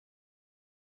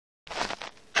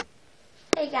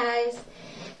Hey guys,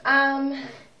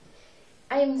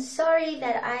 I'm sorry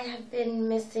that I have been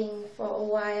missing for a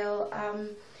while.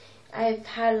 I've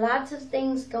had lots of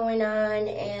things going on,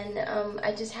 and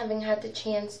I just haven't had the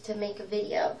chance to make a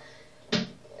video.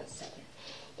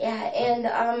 Yeah,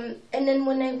 and then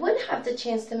when I would have the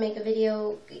chance to make a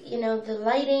video, you know, the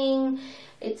lighting,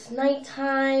 it's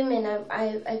nighttime, and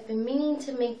I've been meaning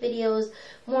to make videos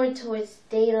more towards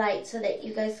daylight so that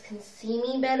you guys can see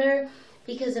me better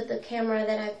because of the camera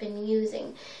that I've been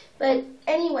using. But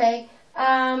anyway,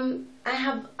 I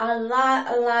have a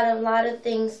lot of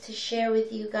things to share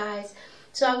with you guys.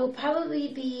 So I will probably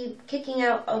be kicking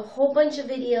out a whole bunch of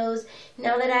videos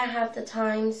now that I have the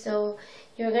time. So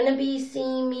you're going to be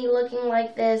seeing me looking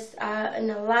like this in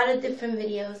a lot of different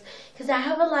videos because I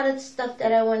have a lot of stuff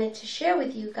that I wanted to share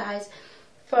with you guys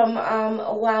from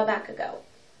a while back ago.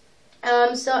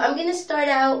 So I'm going to start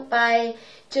out by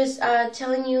just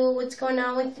telling you what's going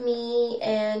on with me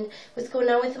and what's going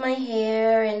on with my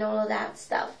hair and all of that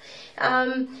stuff.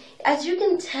 As you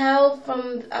can tell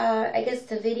from, I guess,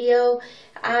 the video,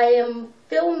 I am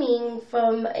filming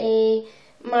from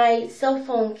my cell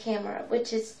phone camera,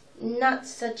 which is not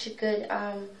such a good,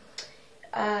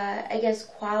 I guess,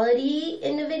 quality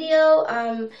in the video.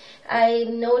 I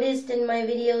noticed in my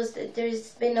videos that there's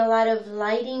been a lot of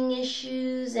lighting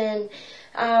issues, and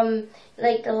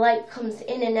like the light comes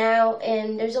in and out,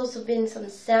 and there's also been some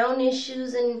sound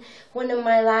issues in one of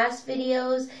my last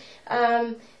videos.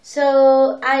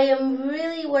 So I am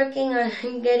really working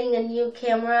on getting a new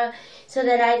camera so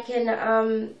that I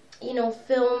can, you know,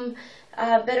 film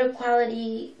better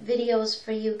quality videos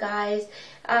for you guys.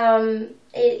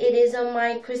 It is on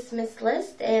my Christmas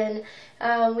list, and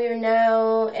we're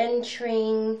now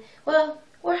entering, well,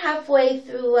 we're halfway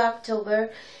through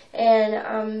October,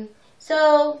 and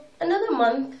so another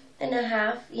month and a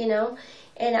half, you know,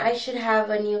 and I should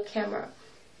have a new camera.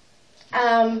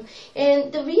 And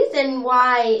the reason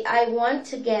why I want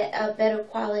to get a better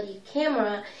quality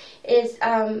camera is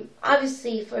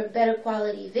obviously for better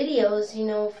quality videos, you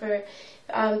know, for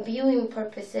viewing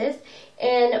purposes,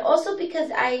 and also because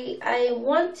I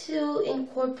want to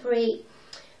incorporate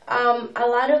a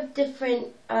lot of different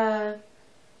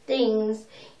things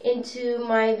into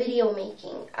my video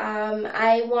making.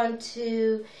 I want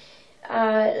to,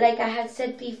 like I had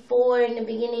said before in the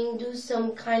beginning, do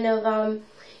some kind of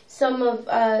some of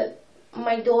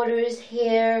my daughter's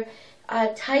hair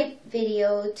type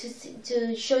video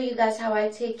to show you guys how I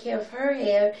take care of her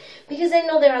hair, because I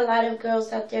know there are a lot of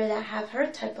girls out there that have her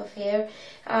type of hair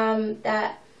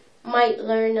that might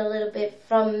learn a little bit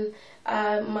from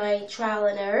my trial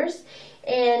and errors.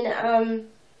 And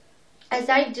as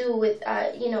I do with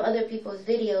you know, other people's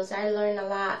videos, I learn a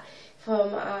lot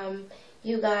from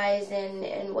you guys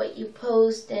and what you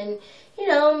post, and you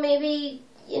know, maybe,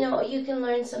 you know, you can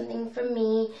learn something from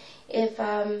me if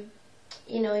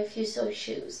you know, if you so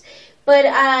choose. But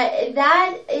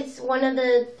that is one of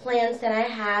the plans that I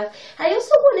have. I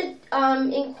also want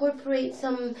to incorporate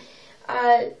some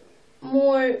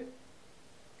more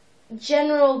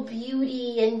general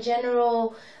beauty and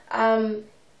general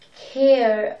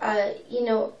care, you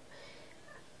know,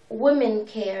 women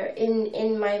care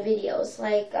in my videos.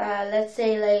 Like let's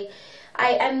say, like,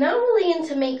 I'm not really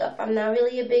into makeup. I'm not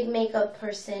really a big makeup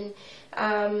person.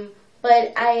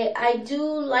 But I do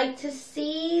like to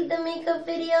see the makeup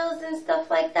videos and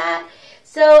stuff like that.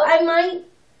 So I might,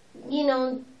 you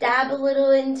know, dab a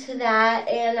little into that.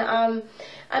 And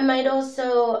I might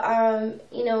also,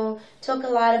 you know, talk a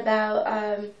lot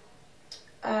about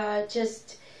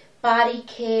just body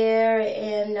care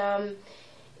and,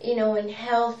 you know, and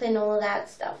health and all of that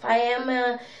stuff. I am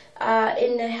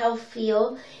in the health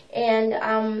field, and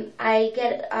I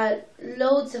get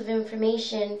loads of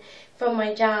information from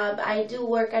my job. I do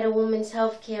work at a women's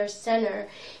health care center,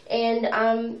 and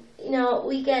you know,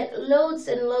 we get loads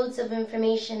and loads of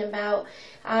information about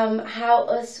how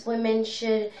us women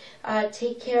should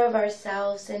take care of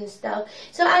ourselves and stuff.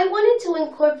 So I wanted to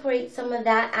incorporate some of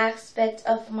that aspect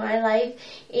of my life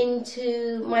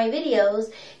into my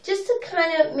videos, just to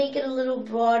kind of make it a little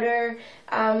broader,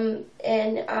 and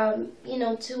you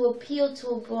know, to appeal to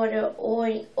a broader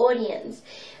audience.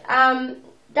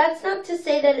 That's not to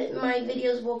say that my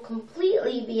videos will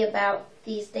completely be about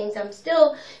these things. I'm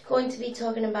still going to be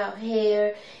talking about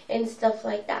hair and stuff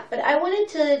like that. But I wanted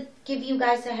to give you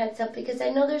guys a heads up because I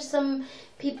know there's some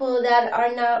people that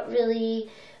are not really,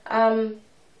 I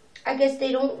guess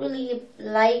they don't really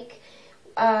like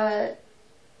to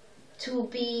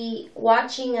be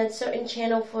watching a certain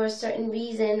channel for a certain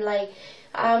reason. Like,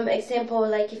 example,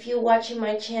 like if you're watching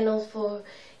my channel for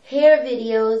hair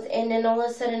videos, and then all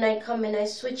of a sudden I come and I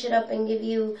switch it up and give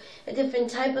you a different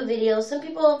type of video. Some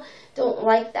people don't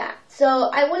like that. So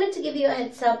I wanted to give you a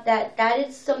heads up that that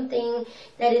is something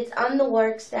that is on the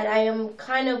works that I am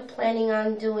kind of planning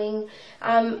on doing.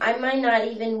 I might not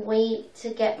even wait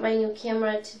to get my new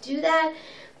camera to do that,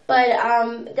 but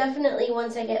definitely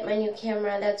once I get my new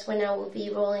camera, that's when I will be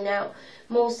rolling out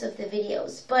most of the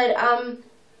videos. But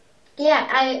yeah,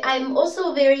 I'm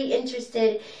also very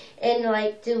interested in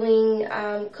like doing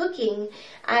cooking.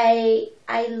 I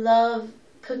love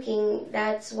cooking.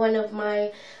 That's one of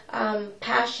my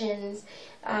passions,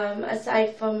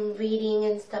 aside from reading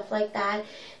and stuff like that.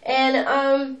 And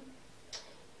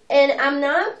I'm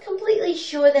not completely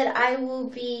sure that I will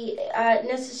be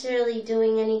necessarily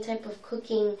doing any type of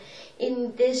cooking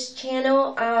in this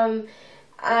channel.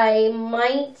 I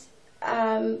might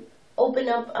open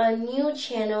up a new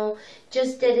channel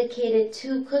just dedicated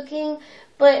to cooking,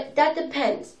 but that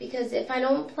depends, because if I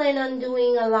don't plan on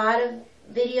doing a lot of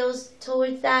videos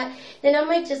towards that, then I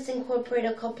might just incorporate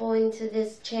a couple into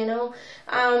this channel.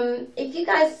 If you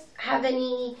guys have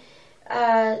any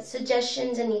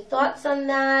suggestions, any thoughts on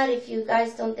that, if you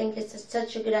guys don't think it's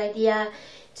such a good idea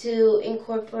to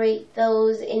incorporate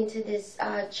those into this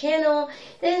channel,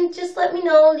 then just let me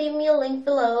know. Leave me a link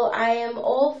below. I am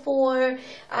all for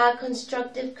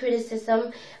constructive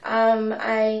criticism.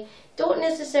 I don't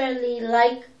necessarily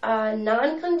like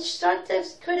non-constructive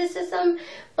criticism,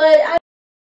 but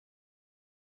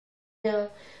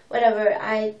whatever,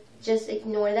 I just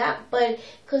ignore that. But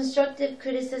constructive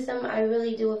criticism I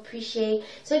really do appreciate.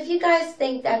 So if you guys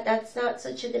think that that's not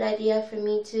such a good idea for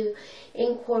me to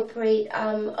incorporate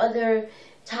other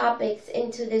topics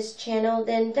into this channel,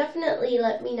 then definitely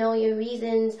let me know your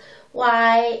reasons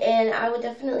why, and I would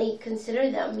definitely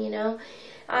consider them, you know.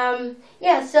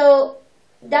 Yeah, so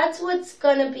that's what's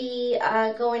gonna be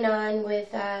going on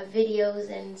with videos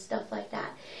and stuff like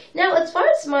that. Now, as far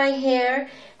as my hair,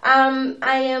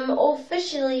 I am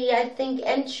officially, I think,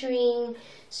 entering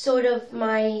sort of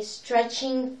my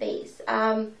stretching phase.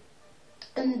 And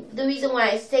the reason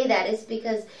why I say that is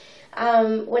because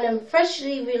when I'm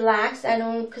freshly relaxed, I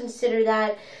don't consider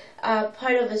that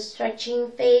part of a stretching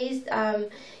phase,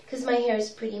 because my hair is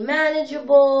pretty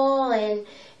manageable and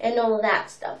all of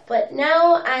that stuff. But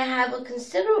now I have a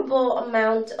considerable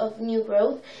amount of new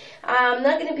growth. I'm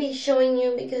not going to be showing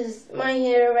you because my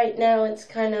hair right now, it's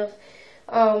kind of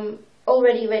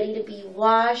already ready to be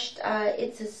washed.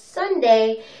 It's a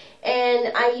Sunday,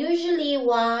 and I usually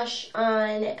wash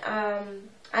on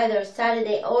either a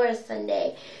Saturday or a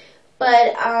Sunday.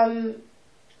 But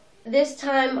this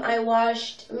time I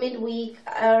washed midweek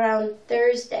around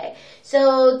Thursday.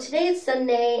 So today is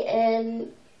Sunday,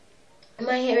 and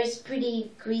my hair is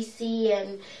pretty greasy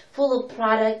and full of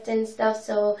product and stuff,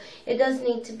 so it does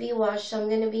need to be washed. So I'm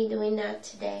going to be doing that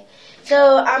today.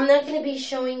 So I'm not going to be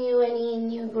showing you any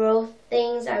new growth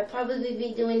things. I'll probably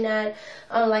be doing that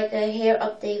on like a hair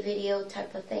update video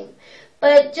type of thing.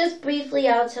 But just briefly,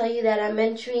 I'll tell you that I'm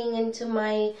entering into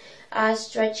my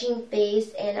stretching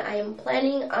phase, and I am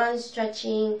planning on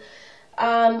stretching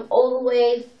all the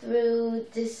way through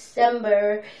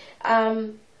December.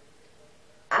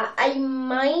 I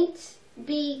might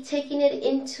be taking it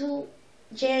into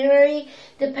January,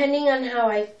 depending on how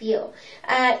I feel.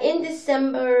 In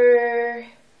December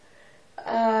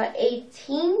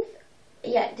 18th,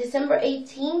 yeah, December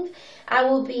 18th, I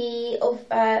will be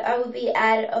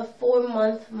at a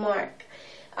 4-month mark.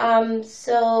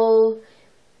 So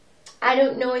I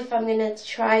don't know if I'm gonna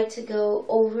try to go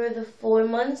over the 4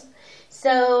 months.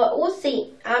 So we'll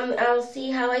see. I'll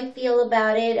see how I feel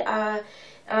about it.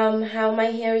 How my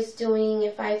hair is doing.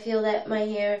 If I feel that my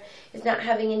hair is not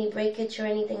having any breakage or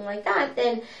anything like that,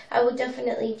 then I will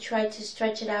definitely try to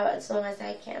stretch it out as long as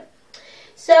I can.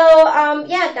 So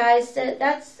yeah, guys,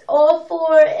 that's all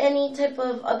for any type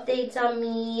of updates on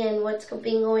me and what's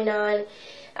been going on.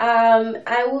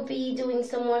 I will be doing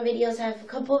some more videos. I have a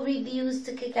couple of reviews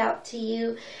to kick out to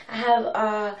you. I have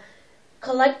a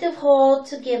collective haul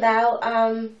to give out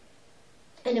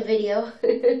in a video.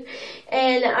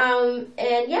 and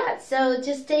yeah, so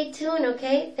just stay tuned,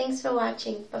 okay? Thanks for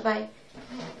watching. Bye-bye.